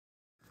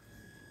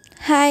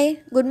Hi,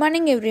 good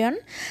morning everyone.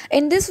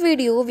 In this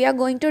video, we are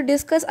going to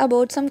discuss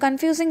about some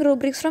confusing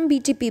rubrics from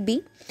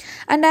BTPB.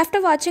 And after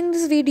watching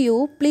this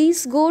video,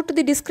 please go to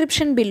the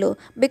description below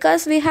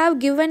because we have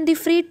given the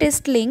free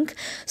test link.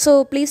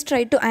 So please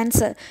try to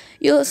answer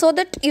so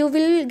that you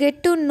will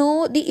get to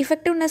know the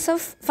effectiveness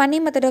of funny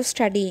method of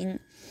studying.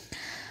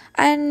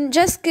 And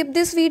just skip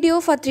this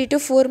video for 3 to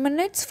 4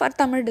 minutes for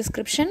Tamil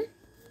description.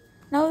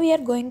 Now we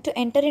are going to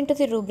enter into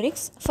the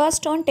rubrics.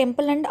 First on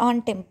temple and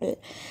on temple.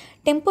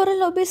 Temporal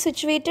lobe is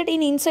situated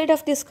in inside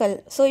of the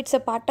skull. So it's a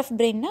part of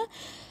brain.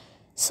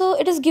 So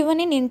it is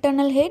given in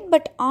internal head,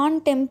 but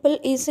on temple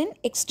is in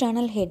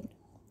external head.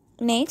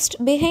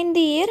 Next, behind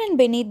the ear and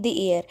beneath the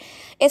ear.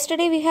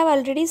 Yesterday we have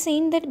already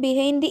seen that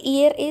behind the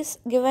ear is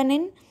given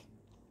in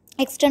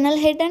external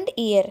head and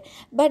ear,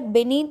 but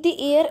beneath the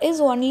ear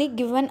is only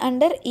given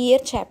under ear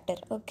chapter.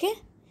 Okay.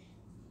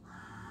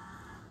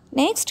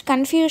 Next,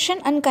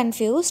 confusion and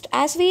confused.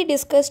 As we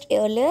discussed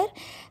earlier,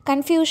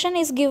 confusion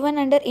is given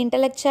under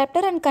intellect chapter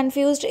and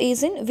confused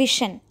is in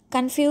vision.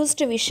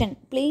 Confused vision.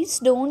 Please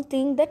don't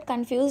think that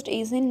confused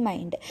is in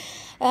mind.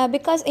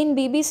 Because in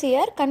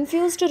BBCR,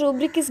 confused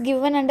rubric is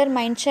given under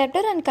mind chapter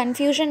and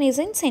confusion is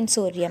in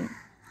sensorium.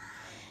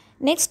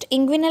 Next,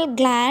 inguinal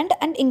gland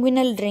and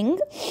inguinal ring.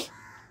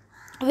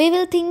 We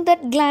will think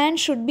that gland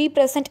should be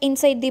present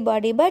inside the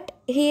body, but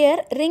here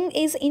ring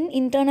is in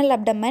internal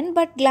abdomen,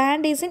 but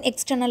gland is in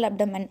external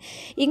abdomen.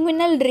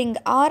 Inguinal ring,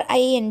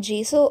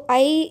 R-I-N-G. So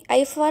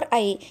I for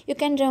eye. You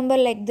can remember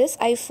like this,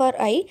 I for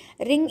eye.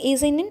 Ring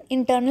is in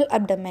internal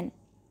abdomen.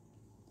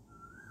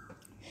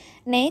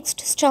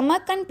 Next,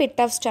 stomach and pit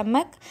of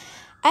stomach.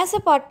 As a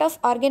part of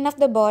organ of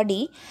the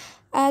body,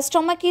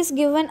 stomach is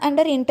given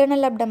under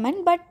internal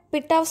abdomen, but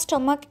pit of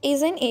stomach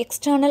is in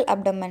external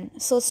abdomen.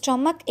 So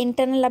stomach,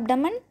 internal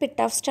abdomen, pit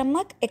of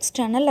stomach,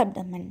 external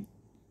abdomen.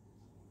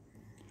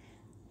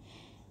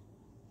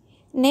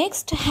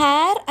 Next,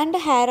 hair and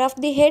hair of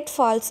the head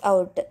falls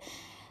out.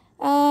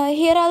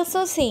 Here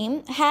also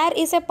same, hair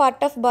is a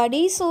part of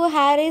body, so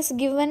hair is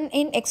given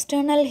in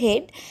external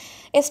head.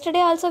 Yesterday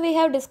also we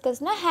have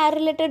discussed hair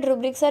related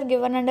rubrics are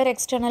given under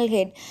external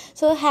head.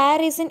 So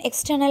hair is in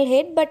external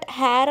head, but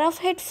hair of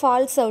head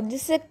falls out.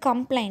 This is a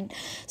complaint.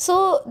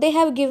 So they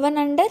have given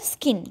under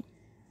skin.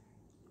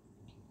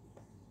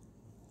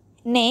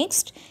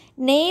 Next,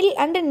 nail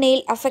and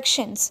nail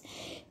affections.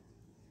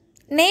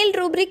 Nail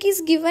rubric is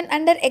given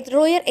under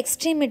lower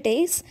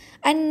extremities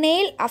and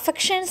nail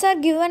affections are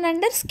given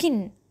under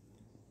skin.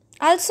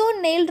 Also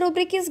nail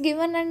rubric is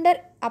given under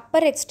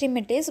upper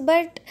extremities,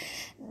 but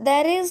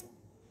there is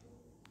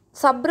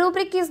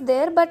sub-rubric is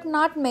there but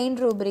not main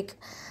rubric.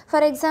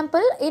 For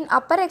example, in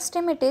upper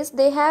extremities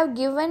they have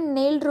given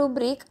nail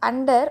rubric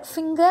under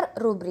finger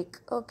rubric.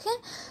 Okay,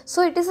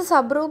 so it is a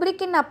sub-rubric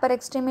in upper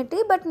extremity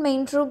but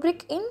main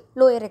rubric in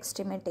lower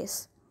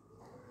extremities.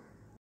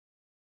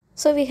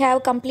 So we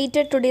have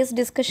completed today's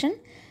discussion.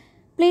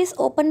 Please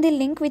open the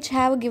link which I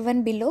have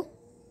given below.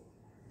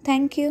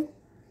 Thank you.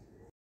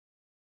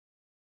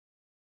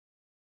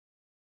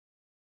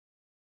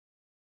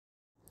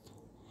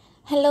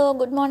 Hello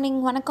good morning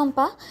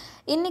வணக்கம்ப்பா.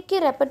 இன்றைக்கி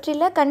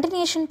ரெப்பர்ட்ரியில்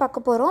continuation பார்க்க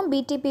போகிறோம்.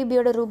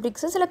 பிடிபிபியோட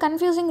ரூப்ரிக்ஸு சில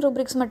confusing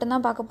rubrics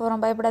மட்டும்தான் பார்க்க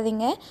போகிறோம்,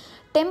 பயப்படாதீங்க.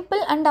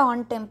 Temple and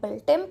on temple.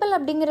 Temple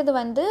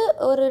அப்படிங்கிறது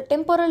ஒரு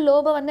டெம்போரல்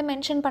லோபை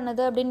மென்ஷன்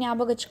பண்ணுது அப்படின்னு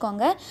ஞாபகம்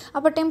வச்சுக்கோங்க.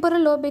 அப்போ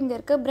டெம்போரல் லோப் இங்கே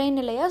இருக்குது, பிரெயின்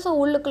இல்லையா, ஸோ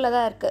உள்ளுக்குள்ளே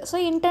தான் இருக்குது.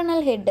 So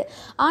internal head.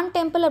 On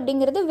temple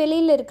அப்படிங்கிறது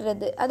வெளியில்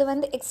இருக்கிறது,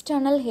 அது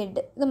எக்ஸ்டர்னல்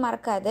ஹெட். இது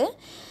மறக்காது,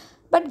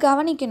 பட்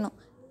கவனிக்கணும்.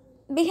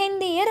 Behind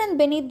the year and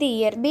பெனீத் the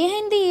year.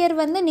 Behind the year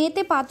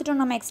நேற்றே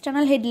பார்த்துட்டோம் நம்ம,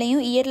 எக்ஸ்டர்னல்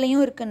ஹெட்லேயும்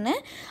இயர்லேயும் இருக்குன்னு.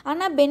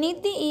 ஆனால்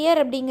பெனீத் தி இயர்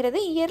அப்படிங்கிறது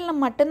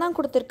இயரில் மட்டும்தான்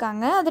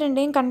கொடுத்துருக்காங்க, அது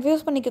ரெண்டையும்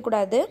confuse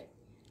பண்ணிக்கக்கூடாது.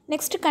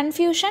 Next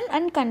confusion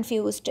and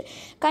confused.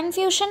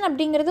 Confusion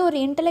அப்படிங்கிறது ஒரு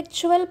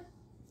இன்டலெக்சுவல்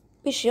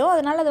விஷயம்,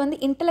 அதனால் அது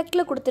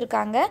இன்டலெக்டில்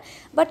கொடுத்துருக்காங்க.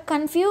 பட்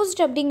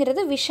கன்ஃபியூஸ்ட்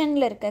அப்படிங்கிறது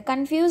விஷனில் இருக்குது.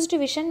 கன்ஃபியூஸ்டு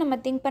விஷன் நம்ம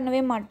திங்க்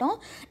பண்ணவே மாட்டோம்,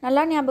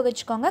 நல்லா ஞாபகம்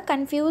வச்சுக்கோங்க.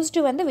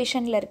 கன்ஃபியூஸ்டு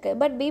விஷனில் இருக்குது.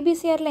 பட்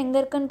பிபிசிஆரில் எங்கே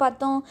இருக்குதுன்னு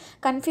பார்த்தோம்,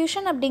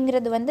 கன்ஃபியூஷன்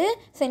அப்படிங்கிறது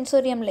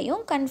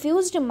சென்சோரியம்லையும்,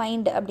 கன்ஃபியூஸ்டு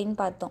மைண்ட் அப்படின்னு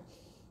பார்த்தோம்.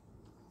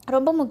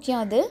 ரொம்ப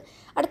முக்கியம் அது.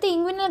 அடுத்து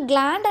inguinal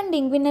gland and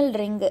inguinal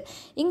ring.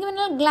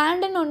 Inguinal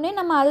கிளாண்டுன்னு ஒன்று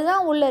நம்ம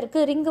அதுதான் உள்ளே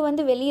இருக்குது,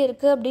 ரிங்கு வெளியே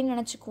இருக்குது அப்படின்னு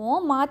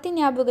நினச்சிக்குவோம். மாற்றி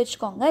ஞாபகம்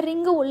வச்சுக்கோங்க,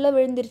 ரிங்கு உள்ளே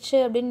விழுந்துருச்சு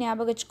அப்படின்னு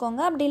ஞாபகம்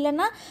வச்சுக்கோங்க. அப்படி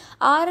இல்லைன்னா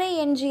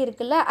RING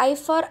இருக்குல்ல, ஐ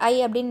ஃபார் ஐ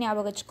அப்படின்னு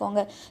ஞாபகம்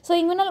வச்சுக்கோங்க. ஸோ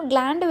இங்குவினல்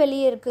கிளாண்டு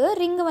வெளியே இருக்குது,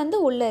 ரிங்கு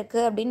உள்ளே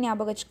இருக்குது அப்படின்னு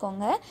ஞாபகம்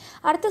வச்சுக்கோங்க.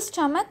 அடுத்து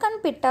stomach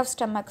and bit of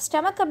stomach.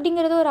 Stomach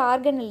அப்படிங்கிறது ஒரு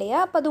ஆர்கன்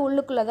இல்லையா, அப்போ அது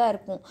உள்ளுக்குள்ளே தான்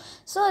இருக்கும்.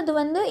 ஸோ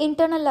அது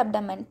internal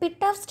abdomen.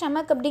 Bit of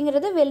stomach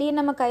அப்படிங்கிறது வெளியே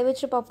நம்ம கை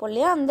வச்சு பார்ப்போம்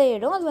இல்லையா, அந்த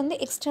இடம், அது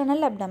external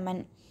abdomen.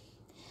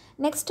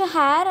 Next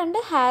hair and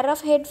hair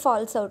of head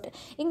falls out.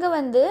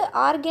 இங்கே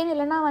ஆர்கன்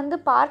இல்லைனா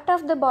பார்ட்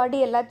ஆஃப் த பாடி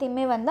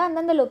எல்லாத்தையுமே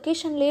அந்தந்த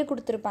லொக்கேஷன்லேயே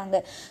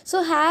கொடுத்துருப்பாங்க.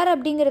 ஸோ ஹேர்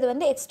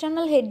அப்படிங்கிறது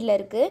எக்ஸ்டர்னல் ஹெட்டில்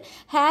இருக்குது.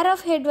 Hair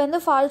of head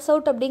falls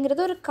out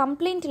அப்படிங்கிறது ஒரு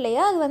கம்ப்ளைண்ட்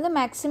இல்லையா, அது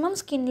மேக்ஸிமம்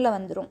ஸ்கின்னில்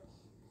வந்துடும்.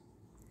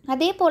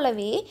 அதே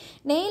போலவே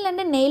nail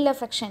and nail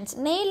affections,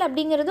 nail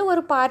அப்படிங்கிறது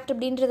ஒரு பார்ட்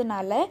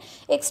அப்படின்றதுனால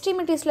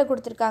எக்ஸ்ட்ரிமிட்டிஸில்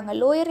கொடுத்துருக்காங்க,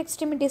 லோயர்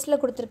எக்ஸ்ட்ரிமிட்டிஸில்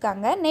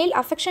கொடுத்துருக்காங்க, நெயில்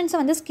அஃபெக்ஷன்ஸை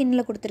வந்து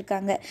ஸ்கின்னில்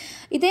கொடுத்துருக்காங்க.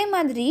 இதே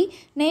மாதிரி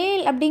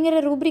நெயில்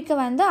அப்படிங்கிற ரூப்ரிக்கை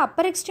வந்து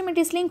அப்பர்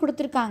எக்ஸ்ட்ரிமிட்டிஸ்லேயும்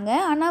கொடுத்துருக்காங்க,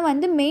 ஆனால்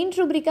வந்து மெயின்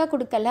ரூப்ரிக்காக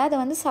கொடுக்கல, அதை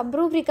வந்து சப்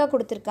ரூப்ரிக்காக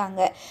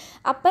கொடுத்துருக்காங்க.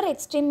 அப்பர்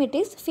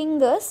எக்ஸ்ட்ரிமிட்டிஸ்,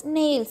 ஃபிங்கர்ஸ்,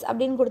 நெயில்ஸ்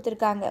அப்படின்னு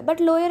கொடுத்துருக்காங்க.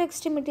 பட் லோயர்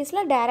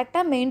எக்ஸ்ட்ரிமிட்டிஸில்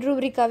டேரெக்டாக மெயின்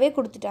ரூப்ரிக்காகவே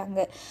கொடுத்துட்டாங்க.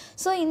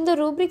 ஸோ இந்த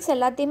ரூப்ரிக்ஸ்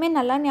எல்லாத்தையுமே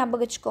நல்லா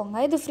ஞாபகம் வச்சுக்கோங்க.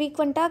 இது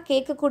ஃப்ரீக்வெண்ட்டாக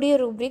கேட்கக்கூடிய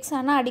ரூப்ரிக்ஸ்,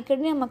 ஆனால்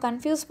அடிக்கடி நம்ம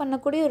கன்ஃபியூஸ்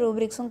பண்ணக்கூடிய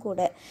ரூப்ரிக்ஸும் கூட.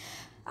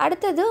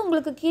 அடுத்தது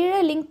உங்களுக்கு கீழே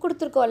லிங்க்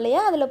கொடுத்துருக்கோம்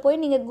இல்லையா, அதில்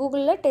போய் நீங்கள்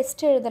கூகுளில்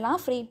டெஸ்ட் எழுதலாம்,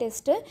 ஃப்ரீ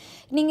டெஸ்ட்டு.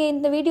 நீங்கள்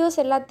இந்த வீடியோஸ்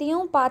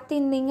எல்லாத்தையும்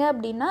பார்த்துருந்தீங்க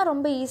அப்படின்னா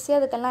ரொம்ப ஈஸியாக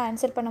அதுக்கெல்லாம்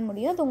ஆன்சர் பண்ண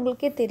முடியும், அது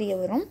உங்களுக்கே தெரிய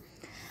வரும்.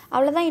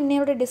 அவ்வளோதான்,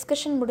 இன்னையோட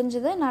டிஸ்கஷன்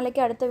முடிஞ்சது.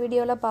 நாளைக்கு அடுத்த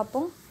வீடியோவில்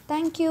பார்ப்போம்.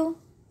 தேங்க்யூ.